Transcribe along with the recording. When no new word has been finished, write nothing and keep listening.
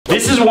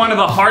This is one of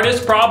the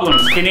hardest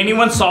problems. Can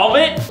anyone solve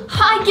it?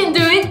 I can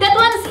do it. That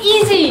one's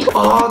easy.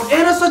 Oh,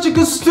 Anna's such a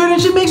good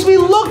student. She makes me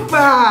look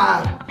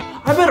bad.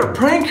 I better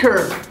prank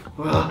her.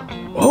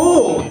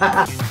 Oh.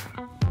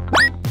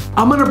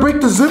 I'm gonna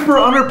break the zipper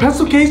on her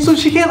pencil case so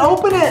she can't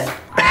open it.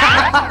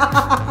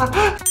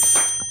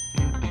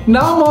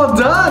 Now I'm all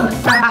done.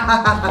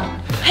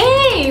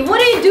 Hey,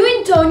 what are you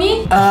doing,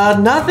 Tony?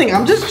 Nothing.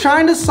 I'm just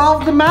trying to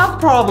solve the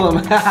math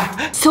problem.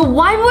 So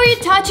why were you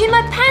touching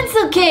my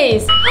pencil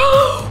case?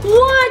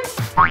 What?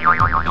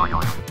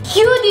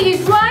 You did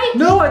it, right?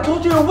 No, I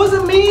told you it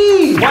wasn't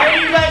me. Why are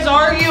you guys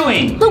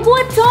arguing? Look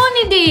what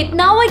Tony did.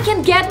 Now I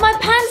can get my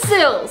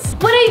pencils.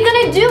 What are you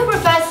gonna do,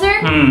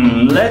 Professor?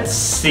 Let's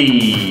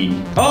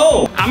see.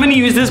 Oh, I'm gonna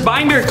use this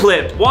binder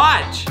clip.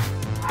 Watch.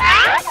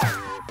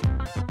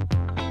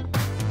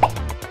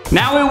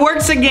 Now it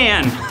works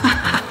again.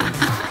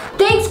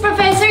 Thanks,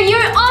 Professor.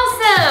 You're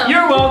awesome.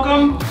 You're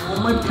welcome.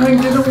 My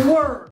prank didn't work.